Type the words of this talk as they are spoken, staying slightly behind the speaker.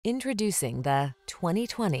Introducing the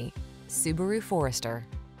 2020 Subaru Forester.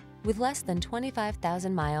 With less than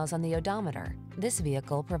 25,000 miles on the odometer, this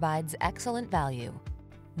vehicle provides excellent value.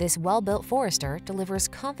 This well-built Forester delivers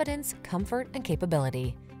confidence, comfort, and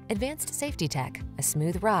capability. Advanced safety tech, a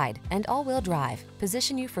smooth ride, and all-wheel drive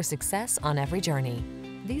position you for success on every journey.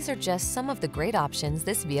 These are just some of the great options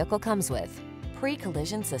this vehicle comes with: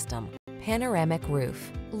 pre-collision system, panoramic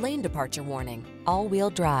roof, lane departure warning, all-wheel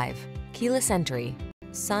drive, keyless entry,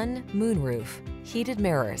 sun, moon roof, heated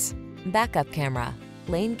mirrors, backup camera,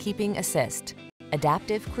 lane keeping assist,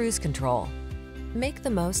 adaptive cruise control. Make the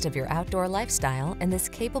most of your outdoor lifestyle in this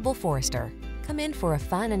capable Forester. Come in for a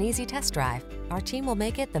fun and easy test drive. Our team will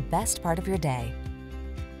make it the best part of your day.